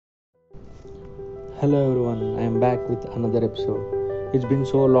Hello everyone, I am back with another episode. It's been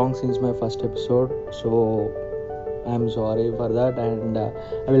so long since my first episode, so I'm sorry for that, and I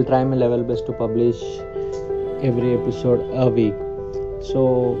will try my level best to publish every episode a week.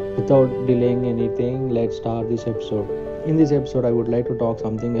 So, without delaying anything, let's start this episode. In this episode, I would like to talk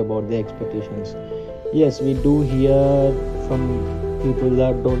something about the expectations. Yes, we do hear from people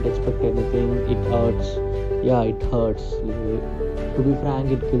that don't expect anything, it hurts. Yeah, it hurts. To be frank,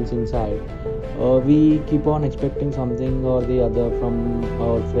 it kills inside. We keep on expecting something or the other from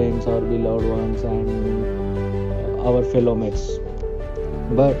our friends, our beloved ones, and our fellow mates.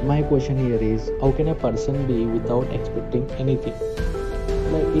 But my question here is, how can a person be without expecting anything?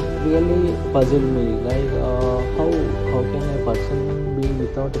 Like it really puzzled me. Like how can a person be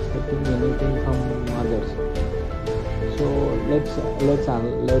without expecting anything from others? So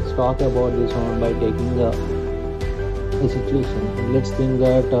let's talk about this one by taking a situation. Let's think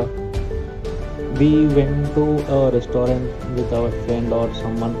that. We went to a restaurant with our friend or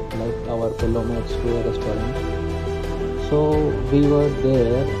someone like our fellow mates to a restaurant. So we were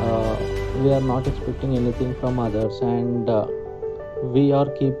there. We are not expecting anything from others, and we are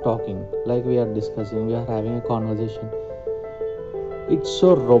keep talking, like we are discussing. We are having a conversation. It's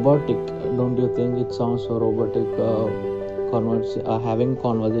so robotic, don't you think? It sounds so robotic. Having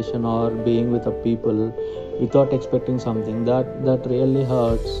conversation or being with a people without expecting something that really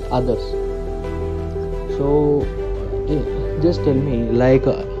hurts others. So, just tell me, like,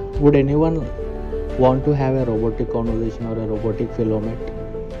 would anyone want to have a robotic conversation or a robotic fellow mate?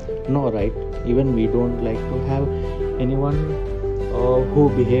 No, right? Even we don't like to have anyone who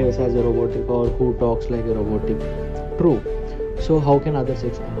behaves as a robotic or who talks like a robotic. True. So, how can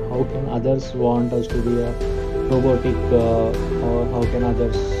others want us to be a robotic, or how can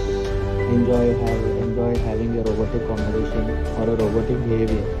others enjoy having a robotic conversation or a robotic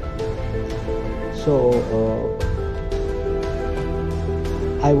behavior? So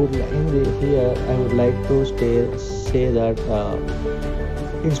I would like to say that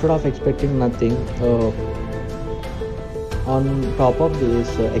instead of expecting nothing, on top of this,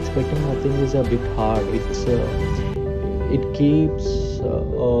 expecting nothing is a bit hard. It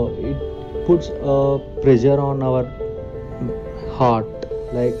puts pressure on our heart.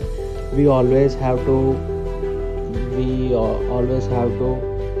 Like we always have to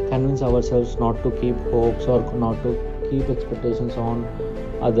convince ourselves not to keep hopes or not to keep expectations on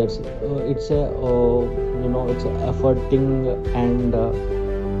others. It's a efforting and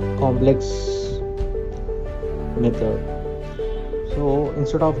complex method. So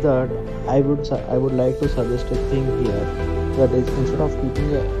instead of that, I would like to suggest a thing here, that is, instead of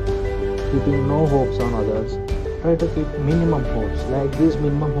keeping no hopes on others, try to keep minimum hopes. Like these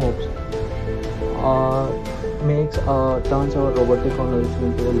minimum hopes turns our robotic conversation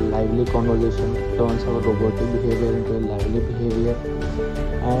into a lively conversation, turns our robotic behavior into a lively behavior,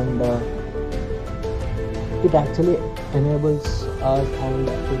 and it actually enables us, and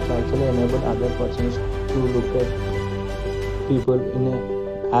it actually enables other persons to look at people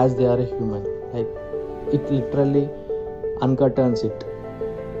as they are a human. Like it literally uncurtains it.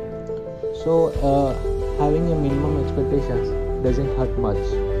 So having a minimum expectations doesn't hurt much.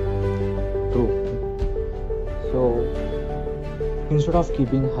 True. So instead of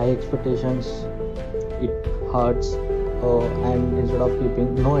keeping high expectations, it hurts, and instead of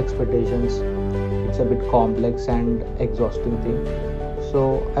keeping no expectations, it's a bit complex and exhausting thing.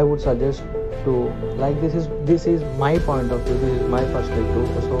 So I would suggest to, like, this is my point of view, this is my perspective.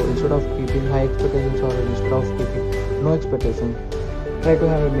 So instead of keeping high expectations or instead of keeping no expectations, try to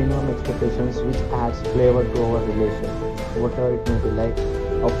have a minimum expectations which adds flavor to our relation, whatever it may be, like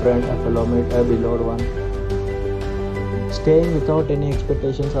a friend, a fellow mate, a beloved one. Staying without any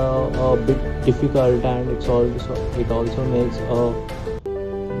expectations are a bit difficult, and it also makes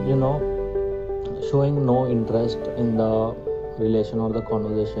showing no interest in the relation or the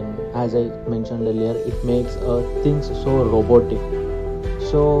conversation. As I mentioned earlier, it makes things so robotic.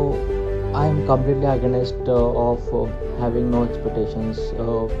 So I am completely against of having no expectations,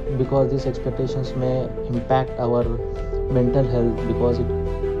 because these expectations may impact our mental health, because it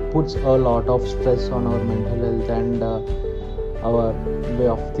puts a lot of stress on our mental health and our way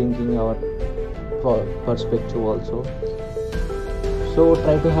of thinking, our perspective also. So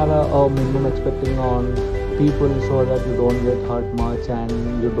try to have a minimum expecting on people, so that you don't get hurt much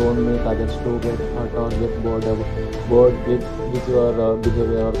and you don't make others to get hurt or get bored with your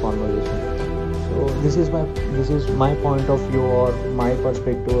behavior or conversation. So this is my point of view or my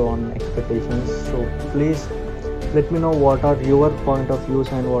perspective on expectations. So please let me know what are your point of views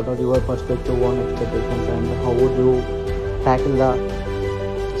and what are your perspective on expectations, and how would you tackle the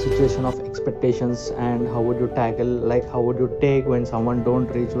situation of expectations, and how would you tackle, like how would you take when someone don't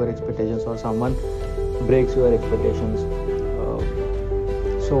reach your expectations or someone breaks your expectations.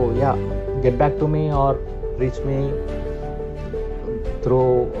 So yeah, get back to me or reach me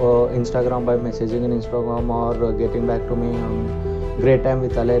through Instagram by messaging in Instagram, or getting back to me on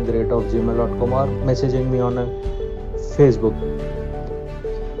greattimewithale@gmail.com, or messaging me on Facebook.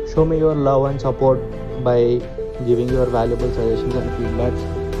 Show me your love and support by giving your valuable suggestions and feedbacks.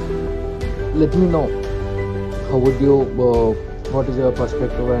 Let me know how would you what is your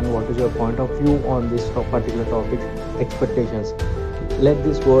perspective and what is your point of view on this particular topic, expectations. Let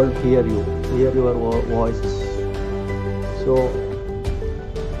this world hear you, hear your voice. So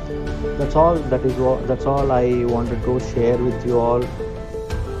that's all I wanted to share with you all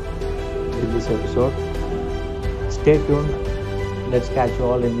in this episode. Stay tuned. Let's catch you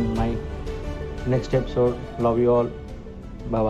all in my next episode. Love you all.